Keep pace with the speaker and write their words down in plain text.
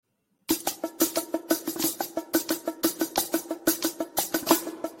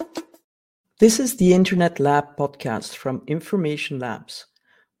This is the Internet Lab podcast from Information Labs,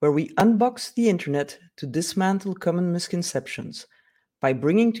 where we unbox the internet to dismantle common misconceptions by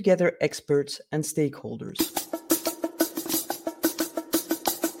bringing together experts and stakeholders.